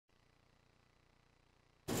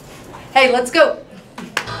Hey, let's go.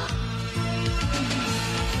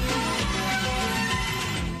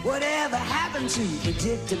 Whatever happened to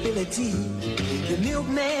predictability? The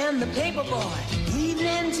milkman, the paper boy,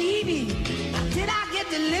 evening TV. Did I get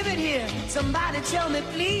delivered here? Somebody tell me,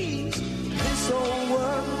 please. This whole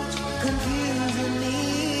world's confusing me.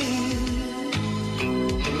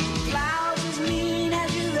 Clouds as mean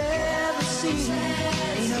as you've ever seen.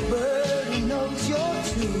 Ain't a bird who knows you're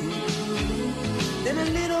true. Then a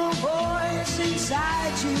little voice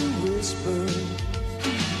inside you whispers,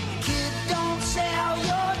 kid, don't sell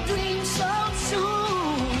your dreams so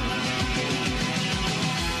soon.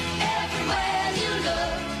 Everywhere you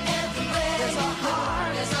look, everywhere there's a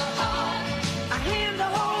heart, a hand to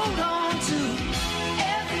hold on to.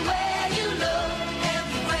 Everywhere you look,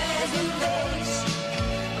 everywhere there's a face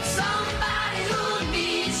of somebody who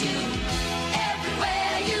needs you.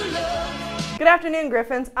 Everywhere you look. Good afternoon,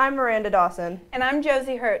 Griffins. I'm Miranda Dawson. And I'm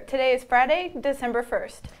Josie Hurt. Today is Friday, December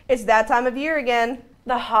 1st. It's that time of year again.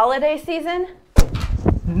 The holiday season?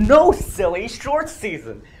 No, silly, short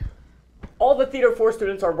season. All the Theater 4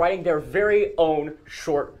 students are writing their very own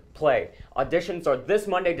short play. Auditions are this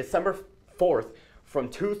Monday, December 4th from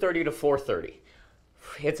 2:30 to 4:30.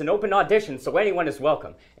 It's an open audition, so anyone is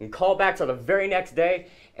welcome. And callbacks are the very next day,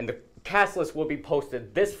 and the cast list will be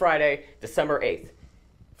posted this Friday, December 8th.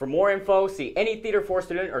 For more info, see any Theater 4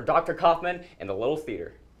 student or Dr. Kaufman in the Little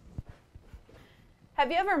Theater. Have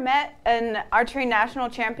you ever met an archery national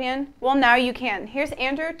champion? Well, now you can. Here's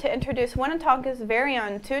Andrew to introduce Winnetonka's very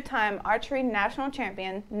own two-time archery national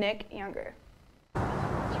champion, Nick Younger.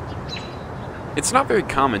 It's not very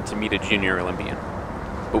common to meet a junior Olympian,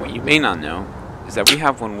 but what you may not know is that we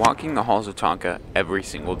have one walking the halls of Tonka every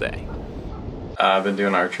single day. I've been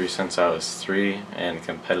doing archery since I was 3 and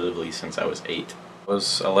competitively since I was 8. I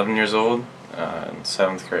was 11 years old in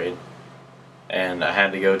 7th grade, and I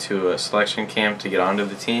had to go to a selection camp to get onto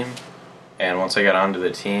the team. And once I got onto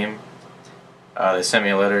the team, they sent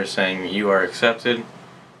me a letter saying you are accepted,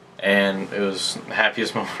 and it was the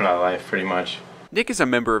happiest moment of my life, pretty much. Nick is a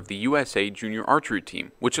member of the USA Junior Archery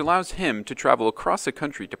Team, which allows him to travel across the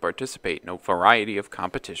country to participate in a variety of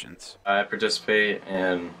competitions. I participate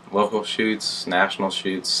in local shoots, national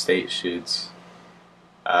shoots, state shoots,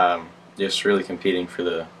 just really competing for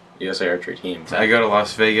the USA Archery team. I go to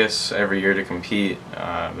Las Vegas every year to compete.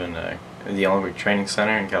 I've been to the Olympic Training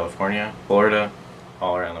Center in California, Florida,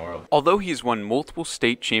 all around the world. Although he has won multiple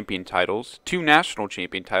state champion titles, 2 national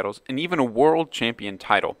champion titles, and even a world champion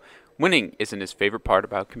title, winning isn't his favorite part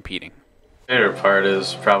about competing. My favorite part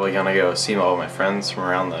is probably going to go see all my friends from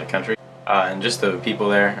around the country. And just the people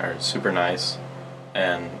there are super nice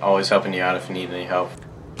and always helping you out if you need any help.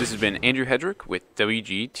 This has been Andrew Hedrick with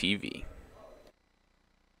WGTV.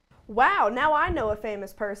 Wow, now I know a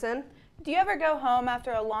famous person. Do you ever go home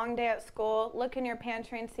after a long day at school, look in your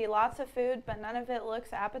pantry and see lots of food, but none of it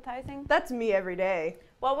looks appetizing? That's me every day.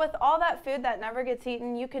 Well, with all that food that never gets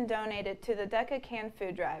eaten, you can donate it to the DECA Can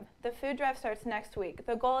Food Drive. The food drive starts next week.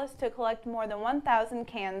 The goal is to collect more than 1,000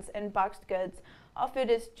 cans and boxed goods. All food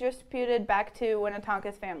is distributed back to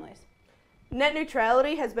Winnetonka's families. Net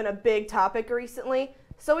neutrality has been a big topic recently,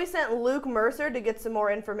 so we sent Luke Mercer to get some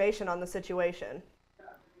more information on the situation.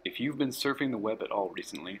 If you've been surfing the web at all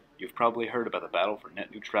recently, you've probably heard about the battle for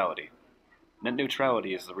net neutrality. Net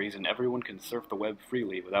neutrality is the reason everyone can surf the web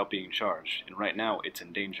freely without being charged, and right now it's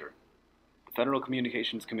in danger. The Federal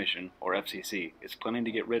Communications Commission, or FCC, is planning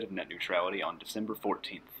to get rid of net neutrality on December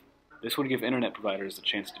 14th. This would give internet providers the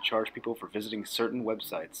chance to charge people for visiting certain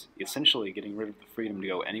websites, essentially getting rid of the freedom to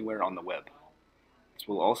go anywhere on the web. This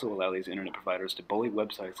will also allow these internet providers to bully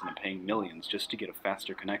websites into paying millions just to get a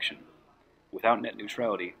faster connection. Without net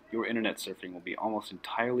neutrality, your internet surfing will be almost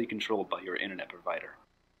entirely controlled by your internet provider.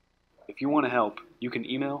 If you want to help, you can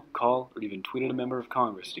email, call, or even tweet at a member of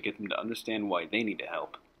Congress to get them to understand why they need to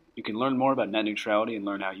help. You can learn more about net neutrality and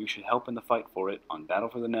learn how you should help in the fight for it on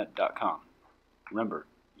battleforthenet.com. Remember,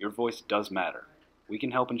 your voice does matter. We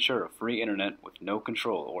can help ensure a free internet with no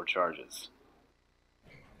control or charges.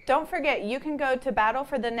 Don't forget, you can go to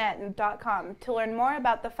battleforthenet.com to learn more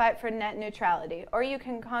about the fight for net neutrality, or you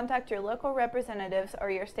can contact your local representatives or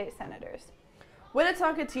your state senators.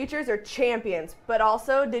 Winnetonka teachers are champions, but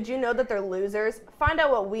also, did you know that they're losers? Find out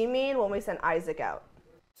what we mean when we send Isaac out.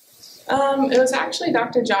 It was actually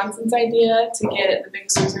Dr. Johnson's idea to get the Big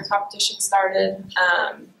Loser competition started,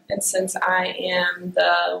 and since I am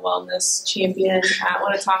the wellness champion at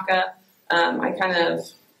Winnetonka, I kind of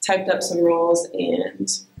typed up some rules and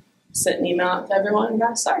sent an email out to everyone and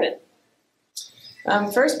got started.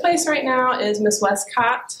 First place right now is Miss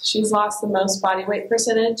Westcott. She's lost the most body weight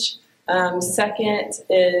percentage. Second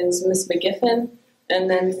is Miss McGiffin, And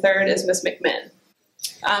then third is Miss McMinn.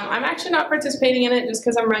 I'm actually not participating in it just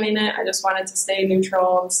because I'm running it. I just wanted to stay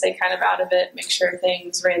neutral and stay kind of out of it, make sure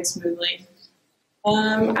things ran smoothly.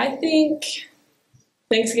 I think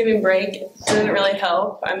Thanksgiving break didn't really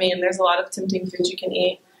help. I mean, there's a lot of tempting foods you can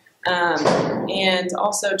eat. And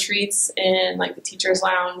also treats in like the teacher's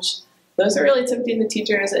lounge. Those are really tempting to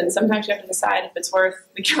teachers, and sometimes you have to decide if it's worth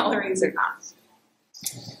the calories or not.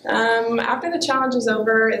 After the challenge is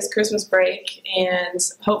over is Christmas break, and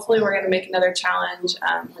hopefully we're going to make another challenge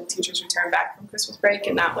when teachers return back from Christmas break,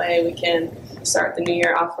 and that way we can start the new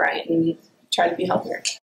year off right and try to be healthier.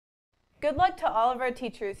 Good luck to all of our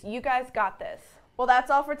teachers. You guys got this. Well,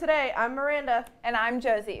 that's all for today. I'm Miranda. And I'm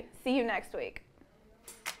Josie. See you next week.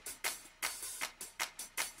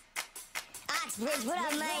 Oxbridge, what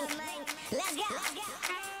up, man? Let's go.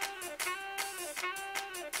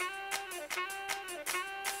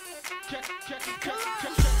 Come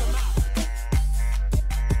on.